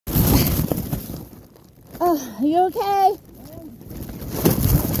Oh, are you okay?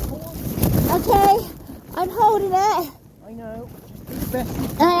 Okay, I'm holding it. I know.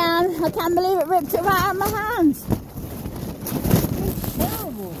 I am. I can't believe it ripped it right out of my hands. It's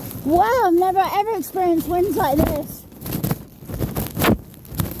terrible. Wow, I've never ever experienced winds like this.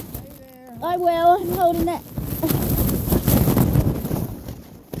 Stay there. I will. I'm holding it.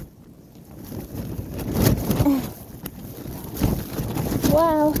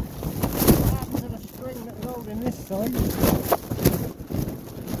 Wow. What happened to the string that was holding this side?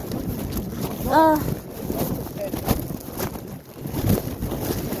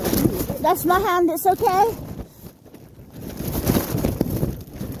 That's my hand. It's okay.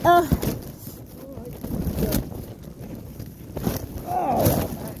 Oh.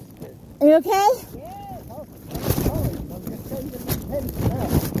 Are you okay? Yeah, I'm just changing the pen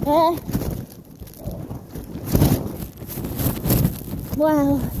now.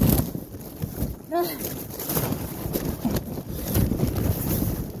 Wow.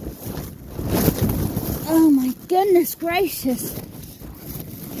 Oh my goodness gracious.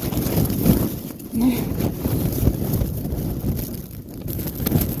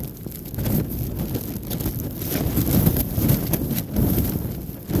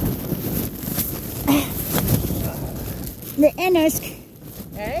 The inners,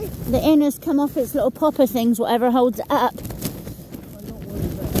 Hey? the inners come off its little popper things, whatever holds it up. I'm not worried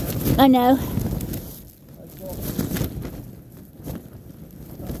about that. I know.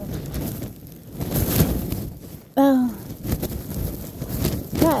 Oh,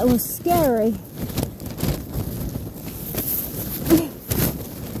 that was scary.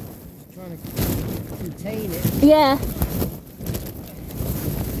 Trying to contain it. Yeah.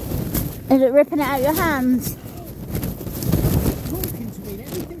 Is it ripping it out your hands? Talking to me and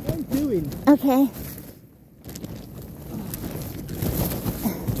everything I'm doing. Okay.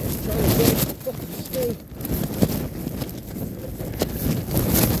 Just trying to get it to fucking stay.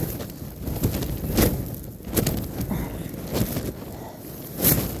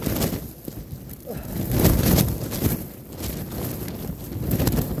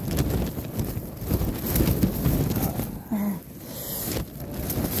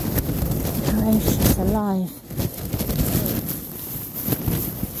 Gracious alive.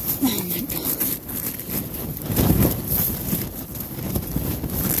 Oh my God.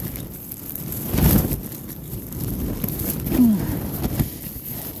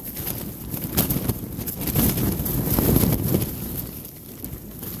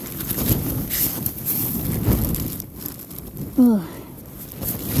 Oh.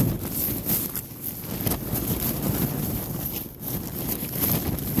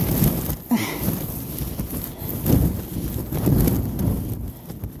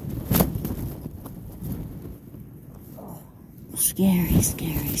 Scary,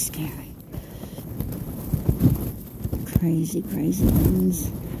 scary, scary. Crazy, crazy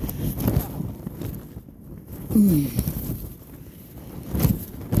things.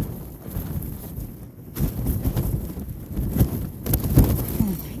 Oh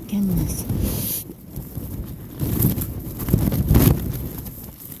my goodness.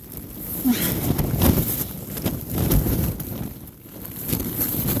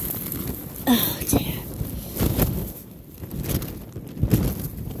 Oh dear.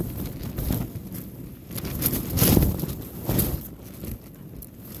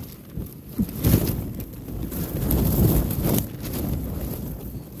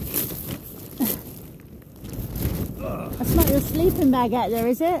 That's not your sleeping bag out there,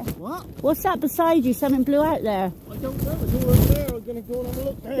 is it? What? What's that beside you? Something blew out there. I don't know. It's all over there. I'm going to go and have a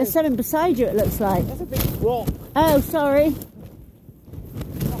look there. There's something beside you, it looks like. That's a big rock. Oh, sorry.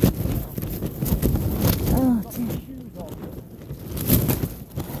 Oh, dear.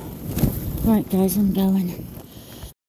 Right, guys, I'm going.